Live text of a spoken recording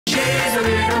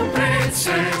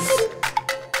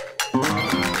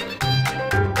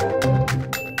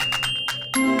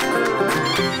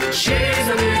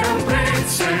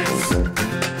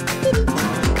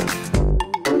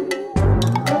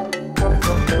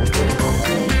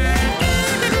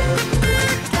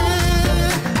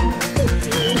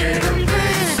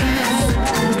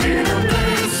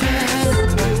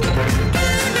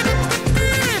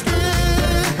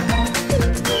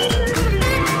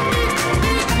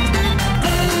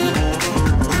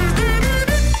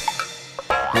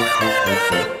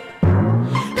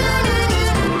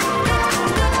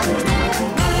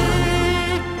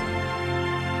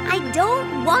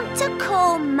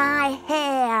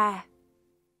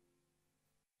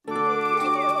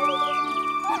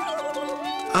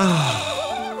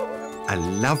Oh, a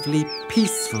lovely,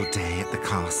 peaceful day at the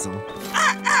castle.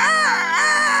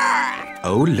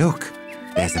 Oh, look,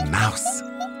 there's a mouse.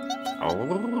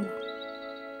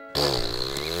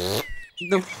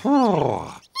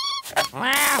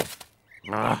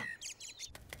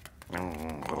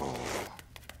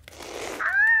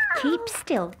 Keep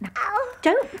still. Now,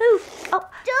 don't move. Oh,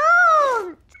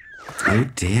 Don't! Oh,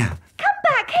 dear. Come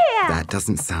back here. That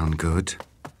doesn't sound good.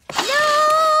 No!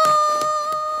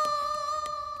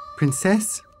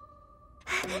 Princess?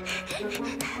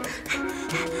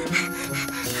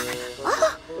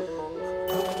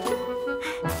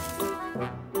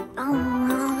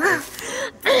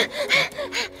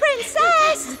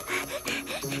 Princess!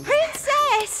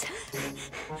 Princess!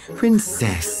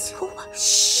 Princess? Oh,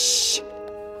 shh!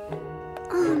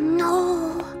 Oh,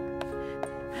 no.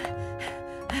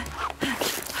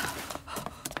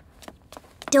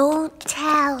 Don't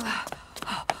tell.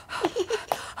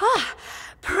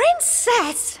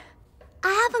 Princess!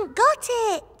 I haven't got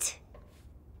it.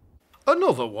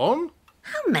 Another one?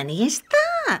 How many is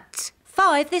that?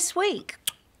 5 this week.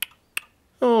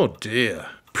 Oh, dear.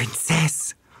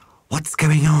 Princess, what's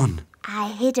going on? I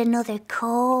hid another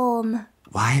comb.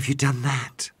 Why have you done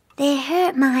that? They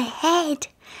hurt my head,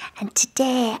 and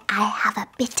today I have a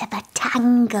bit of a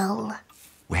tangle.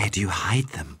 Where do you hide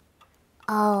them?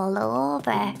 All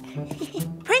over.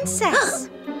 Princess!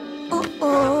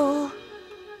 Uh-oh.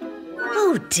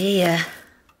 Oh, dear.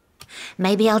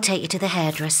 Maybe I'll take you to the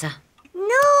hairdresser.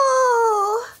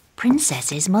 No!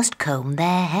 Princesses must comb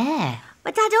their hair.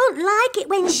 But I don't like it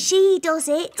when she does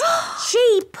it.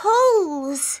 She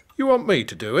pulls. You want me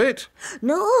to do it?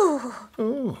 No.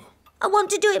 Oh. I want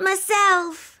to do it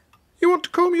myself. You want to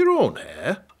comb your own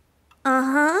hair?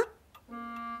 Uh-huh.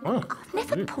 Oh,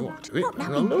 Never pulled.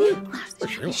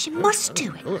 She must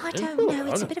do it. I don't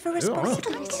know. It's a bit of a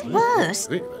responsibility. Worse.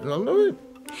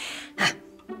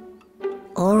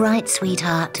 All right,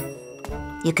 sweetheart.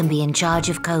 You can be in charge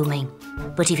of combing.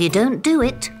 But if you don't do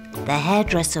it, the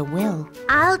hairdresser will.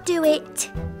 I'll do it.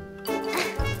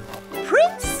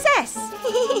 Princess!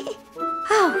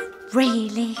 Oh,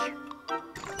 really?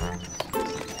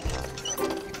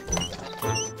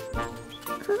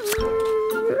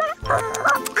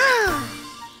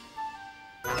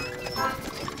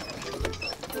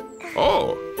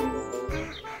 Oh.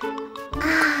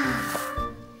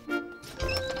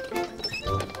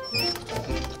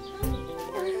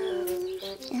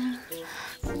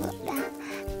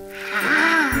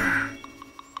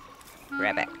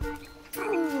 Rabbit.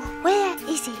 Where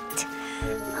is it?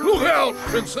 Look out,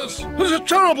 Princess. There's a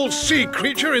terrible sea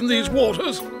creature in these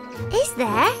waters. Is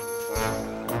there?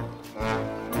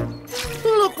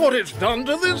 Look what it's done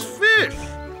to this fish.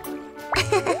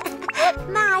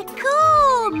 My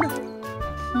comb!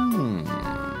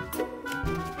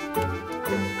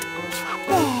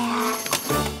 There.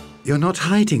 You're not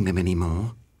hiding them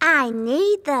anymore. I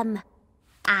need them.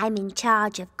 I'm in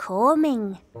charge of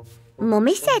combing.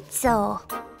 Mummy said so.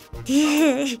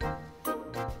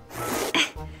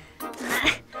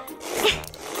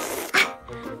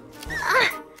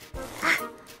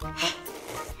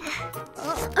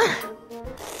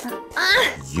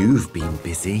 You've been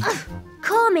busy.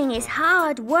 Combing is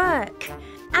hard work.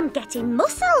 I'm getting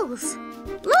muscles.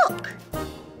 Look.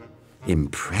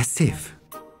 Impressive.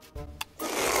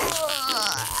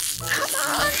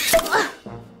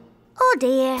 Oh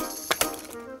dear.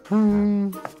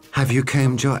 Have you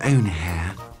combed your own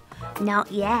hair?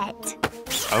 Not yet.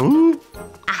 Oh?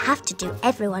 I have to do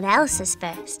everyone else's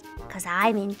first, because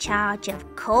I'm in charge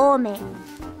of combing.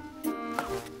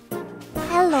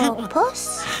 Hello,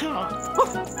 Puss.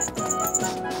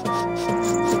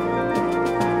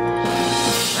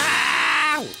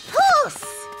 Puss!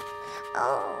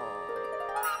 Oh.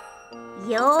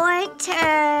 Your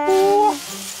turn.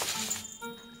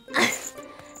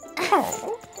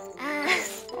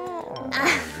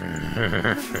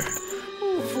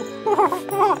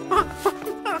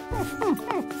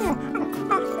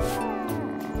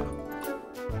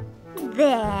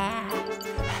 There.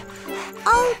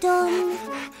 All done.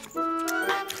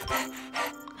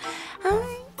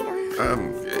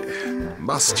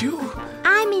 Must you?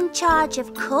 I'm in charge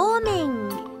of combing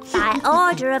by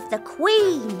order of the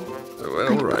Queen.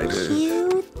 Well, right.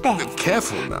 You there.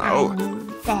 Careful now. And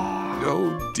there.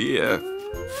 Oh, dear.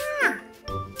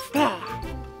 There.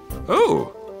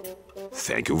 Oh,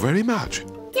 thank you very much.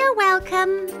 You're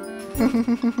welcome.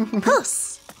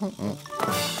 Puss.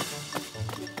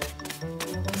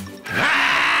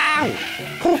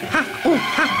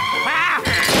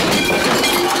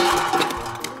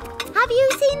 Have you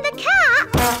seen the cat?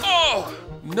 Oh,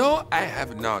 No, I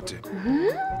have not.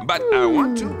 But I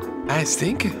want to. I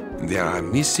think there are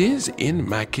misses in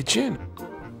my kitchen.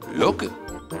 Look.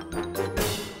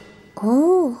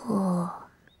 Oh.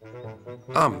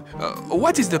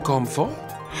 What is the comb for?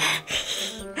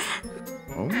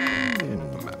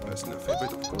 My personal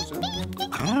favorite, of course.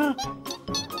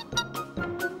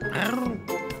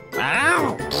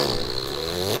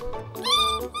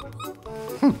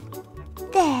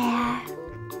 There.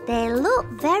 They look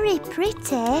very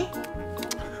pretty.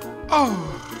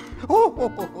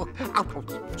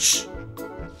 Shh.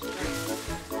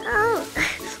 Oh.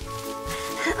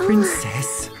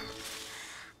 Princess,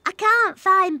 I can't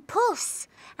find Puss,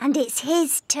 and it's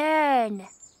his turn.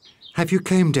 have you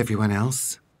claimed everyone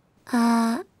else?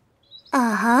 Uh-huh.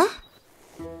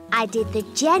 I did the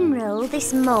general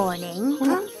this morning.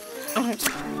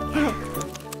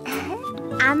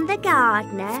 And the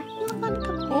gardener.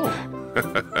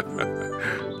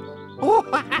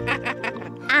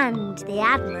 And the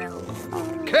admiral.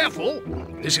 Careful,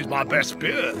 this is my best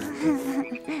beer.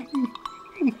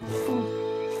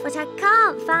 But I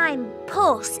can't find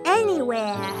Puss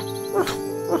anywhere.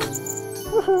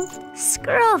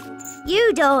 Scruff,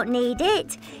 you don't need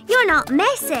it. You're not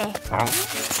messy.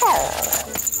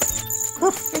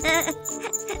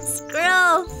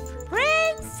 Scruff.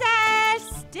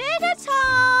 Princess, dinner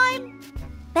time.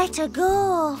 Better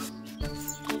go.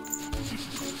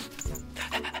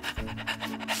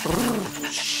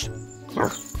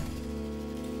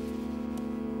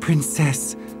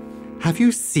 Princess, have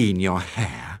you seen your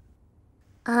hair?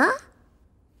 Huh?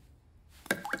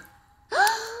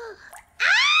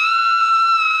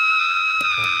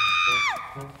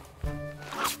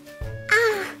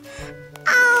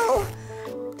 Ow!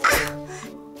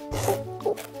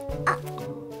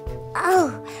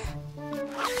 Ow!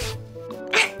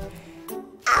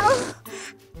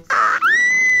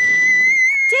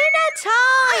 Dinner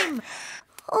time.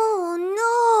 Oh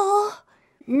no!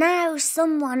 Now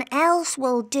someone else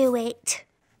will do it.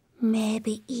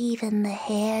 Maybe even the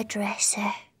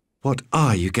hairdresser. What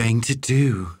are you going to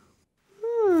do?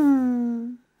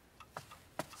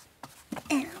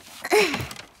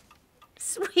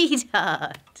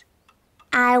 Sweetheart.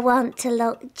 I want to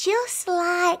look just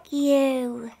like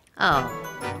you. Oh.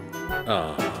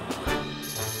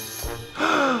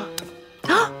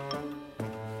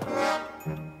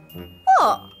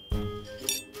 What?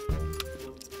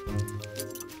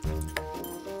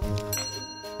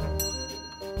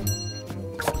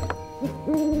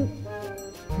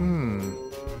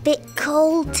 Bit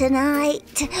cold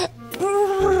tonight.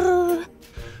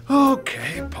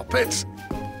 Okay, puppets.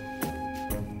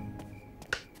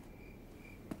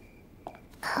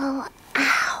 Oh,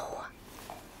 ow.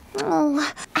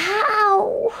 Oh,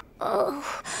 ow.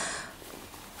 Oh.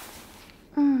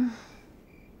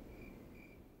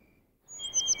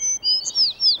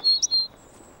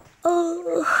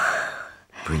 Oh,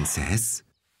 Princess?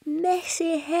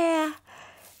 messy hair.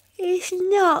 It's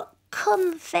not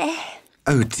comfy.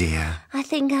 Oh dear. I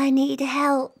think I need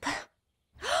help.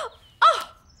 Oh,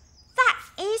 that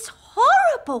is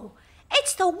horrible.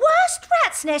 It's the worst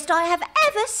rat's nest I have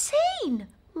ever seen.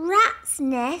 Rat's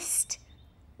nest?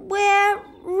 Where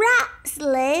rats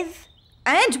live?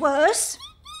 And worse.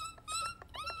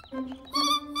 Cut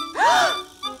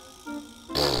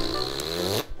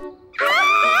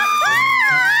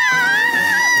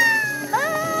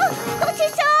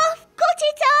it off! Cut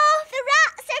it off! The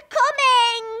rats are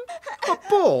coming! A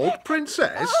bald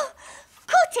princess?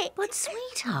 Cut it! But,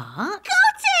 sweetheart...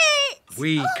 Cut it!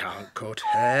 We can't cut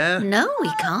hair. No, we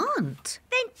can't.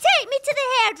 Then take me to the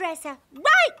hairdresser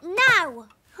right now!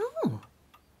 Oh.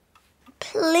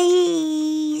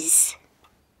 Please.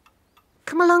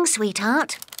 Come along,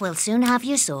 sweetheart. We'll soon have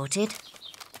you sorted.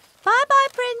 Bye-bye,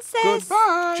 Princess.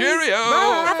 Goodbye. Cheerio.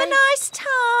 Have a nice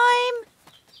time.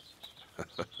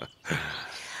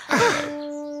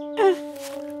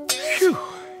 Phew.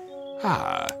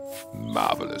 Ah,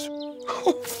 marvelous.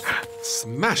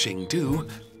 Smashing, too.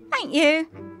 Thank you.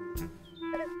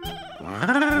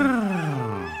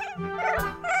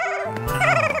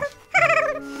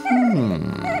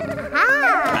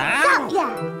 Got ya.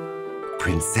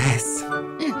 Princess,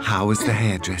 how was the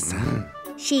hairdresser?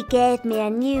 She gave me a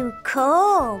new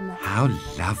comb. How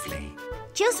lovely.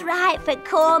 Just right for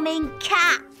combing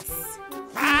cats.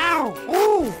 Ow!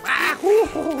 Ooh! Ow!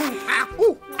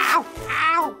 Ow! Ow!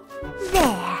 Ow!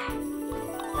 There.